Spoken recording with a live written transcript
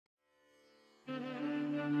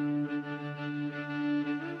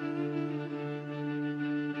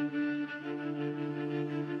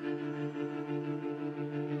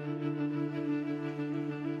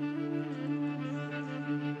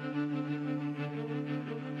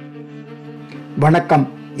வணக்கம்.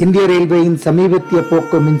 இந்திய ரயில்வேயின் சமீபத்திய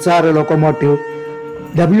போக்கு மின்சார லோகோமோட்டிவ்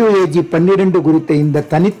WAG-12 குறித்த இந்த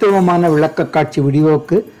தனித்துவமான விளக்க காட்சி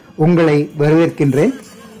வீடியோவுக்கு உங்களை வரவேற்கின்றேன்.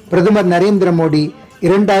 பிரதமர் நரேந்திர மோடி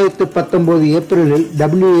 2019 ஏப்ரலில்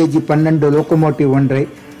WAG-12 லோகோமோட்டிவ் ஒன்றை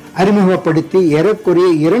அறிமுகப்படுத்தி ஏறக்குறைய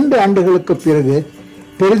 2 ஆண்டுகளுக்கு பிறகு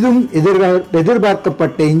பெரிதும்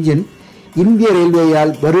எதிர்பார்க்கப்பட்ட இன்ஜின் இந்திய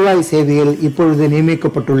ரயில்வேயால் வருவாய் சேவையில் இப்பொழுது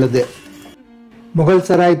நியமிக்கப்பட்டுள்ளது.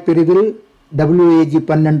 முகல்சராய் பிரிவில்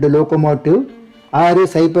WAG-12 லோகோமோட்டிவ்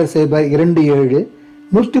 600027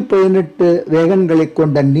 118 வேகன்களை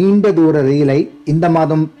கொண்ட நீண்ட தூர ரயிலை இந்த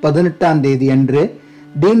மாதம் 18ஆம் தேதி அன்று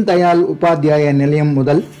தீன் தயாள் உபாத்யாய நிலையம்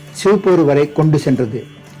முதல் ஷிவ்பூர் வரை கொண்டு சென்றது.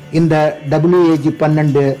 இந்த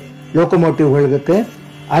WAG-12 லோகோமோட்டிவ்களுக்கு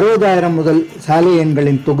 60,000 முதல் சாலை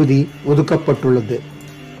எண்களின் தொகுதி ஒதுக்கப்பட்டுள்ளது.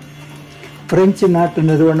 பிரெஞ்சு நாட்டு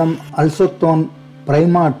நிறுவனம் அல்சோம்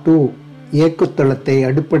பிரைமா 2 இயக்குத்தளத்தை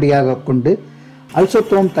அடிப்படையாக கொண்டு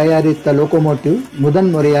அல்சோம் தயாரித்த லோகோமோட்டிவ்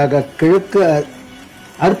முதன்முறையாக கிழக்கு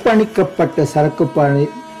அர்ப்பணிக்கப்பட்ட சரக்கு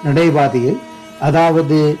நடைபாதையில்,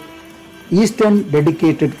 அதாவது ஈஸ்டர்ன்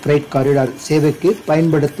டெடிகேட்டட் ஃப்ரைட் காரிடார் சேவைக்கு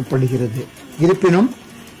பயன்படுத்தப்படுகிறது. இருப்பினும்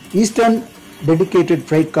ஈஸ்டர்ன் டெடிகேட்டட்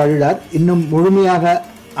ஃப்ரைட் காரிடார் இன்னும் முழுமையாக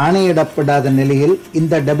ஆணையிடப்படாத நிலையில்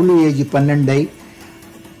இந்த WAG-12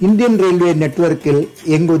 இந்தியன் ரயில்வே நெட்வொர்க்கில்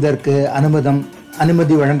இயங்குவதற்கு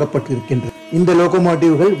அனுமதி வழங்கப்பட்டிருக்கின்றது. இந்த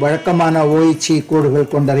லோகோமோட்டிவ்கள் வழக்கமான OHC கோடுகள்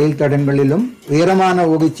கொண்ட ரயில் தடங்களிலும் உயரமான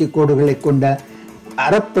OHC கோடுகளை கொண்ட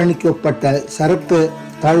அர்ப்பணிக்கப்பட்ட சரக்கு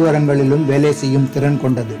தாழ்வரங்களிலும் வேலை செய்யும் திறன்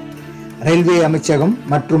கொண்டது. ரயில்வே அமைச்சகம்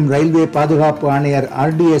மற்றும் ரயில்வே பாதுகாப்பு ஆணையர்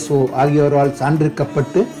RDSO ஆகியோரால்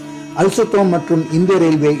சான்றிக்கப்பட்டு அல்சோம் மற்றும் இந்திய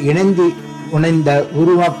ரயில்வே இணைந்து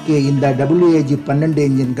உருவாக்கிய இந்த WAG-12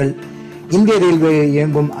 இன்ஜின்கள் இந்திய ரயில்வே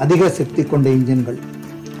இயங்கும் அதிக சக்தி கொண்ட இன்ஜின்கள்.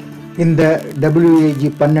 இந்த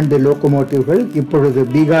WAG-12 லோகோமோட்டிவ்கள் இப்பொழுது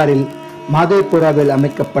பீகாரில் மாதேபுராவில்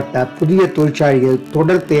அமைக்கப்பட்ட புதிய தொழிற்சாலையில்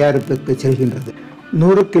தொடர் தயாரிப்புக்கு செல்கின்றது.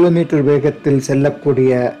 100 கிலோமீட்டர் வேகத்தில்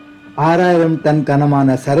செல்லக்கூடிய 6000 டன்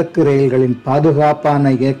கனமான சரக்கு ரயில்களின்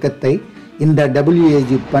பாதுகாப்பான இயக்கத்தை இந்த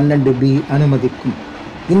WAG-12B அனுமதிக்கும்.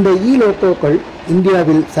 இந்த லோகோக்கள்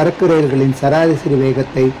இந்தியாவில் சரக்கு ரயில்களின் சராசரி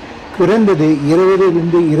வேகத்தை குறைந்தது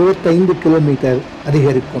 20-25 கிலோமீட்டர்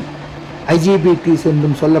அதிகரிக்கும். IGBTs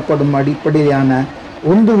என்றும் சொல்லப்படும் அடிப்படையான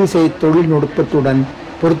உந்து விசை தொழில்நுட்பத்துடன்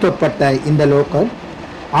பொருத்தப்பட்ட இந்த லோக்கல்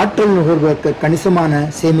ஆற்றல் நுகர்வோருக்கு கணிசமான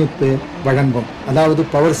சேமிப்பு வழங்கும், அதாவது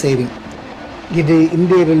பவர் சேவிங். இது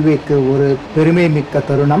இந்திய ரயில்வேக்கு ஒரு பெருமை மிக்க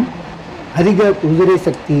தருணம். அதிக குதிரை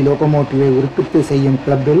சக்தி லோகோமோட்டிவை உற்பத்தி செய்யும்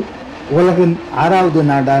கிளப்பில் உலகின் 6வது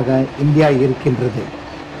நாடாக இந்தியா இருக்கின்றது.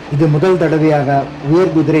 இது முதல் தடவையாக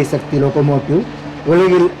உயர் குதிரை சக்தி லோகோமோட்டிவ்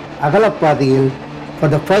உலகில் அகலப்பாதையில் for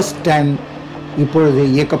the first time இப்பொழுது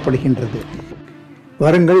இயக்கப்படுகின்றது.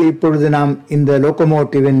 வருங்கள், இப்பொழுது நாம் இந்த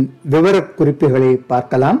லோகோமோட்டிவின் விவர குறிப்புகளை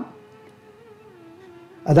பார்க்கலாம்.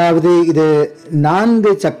 அதாவது இது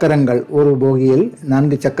 4 சக்கரங்கள், ஒரு போகியில்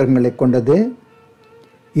 4 சக்கரங்களை கொண்டது.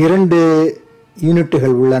 2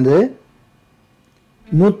 யூனிட்டுகள் உள்ளது.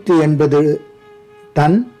 180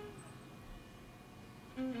 டன்,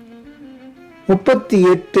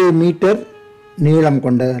 38 மீட்டர் நீளம்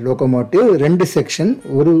கொண்ட லோகோமோட்டிவ். 2 செக்ஷன்,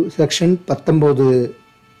 ஒரு செக்ஷன் 19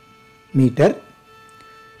 மீட்டர்.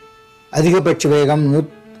 அதிகபட்ச வேகம்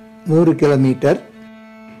 100 கிலோமீட்டர்.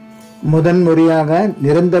 முதன்முறையாக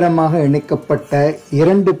நிரந்தரமாக இணைக்கப்பட்ட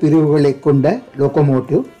 2 பிரிவுகளை கொண்ட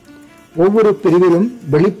லோகோமோட்டிவ். ஒவ்வொரு பிரிவிலும்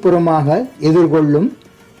வெளிப்புறமாக எதிர்கொள்ளும்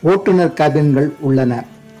ஓட்டுநர் கேபின்கள் உள்ளன.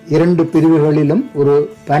 2 பிரிவுகளிலும் ஒரு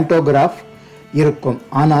பாண்டோகிராஃப் இருக்கும்,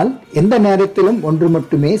 ஆனால் எந்த நேரத்திலும் ஒன்று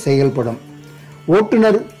மட்டுமே செயல்படும்.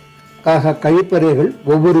 ஓட்டுநருக்காக கழிப்பறைகள்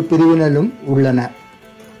ஒவ்வொரு பிரிவினரும் உள்ளன.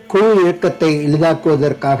 குழு இயக்கத்தை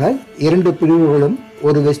எளிதாக்குவதற்காக 2 பிரிவுகளும்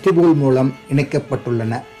ஒரு வெஸ்டிபியூல் மூலம்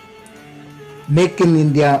இணைக்கப்பட்டுள்ளன. மேக் இன்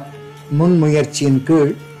இந்தியா முன்முயற்சியின்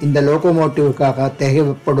கீழ் இந்த லோகோமோட்டிவுக்காக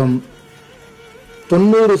தேவைப்படும்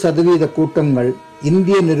 90% கூட்டங்கள்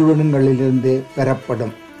இந்திய நிறுவனங்களிலிருந்து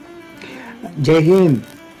பெறப்படும். ஜெய்ஹிந்த்.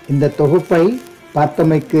 இந்த தொகுப்பை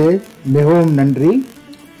பார்த்தமைக்கு மிகவும் நன்றி.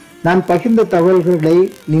 நான் பகிர்ந்த தகவல்களை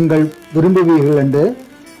நீங்கள் விரும்புவீர்கள் என்று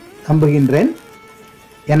நம்புகின்றேன்.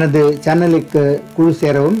 எனது சேனலுக்கு குழு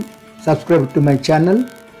சேரவும். Subscribe to my channel.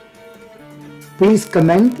 Please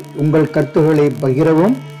comment. உங்கள் கருத்துக்களை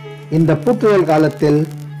பகிரவும். இந்த பூட்டுதல் காலத்தில்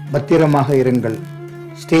பத்திரமாக இருங்கள்.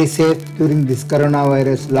 Stay safe during this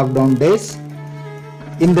coronavirus lockdown days.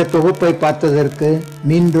 இந்த தொகுப்பை பார்த்ததற்கு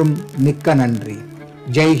மீண்டும் மிக்க நன்றி.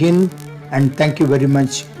 Jai Hind and thank you very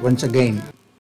much once again.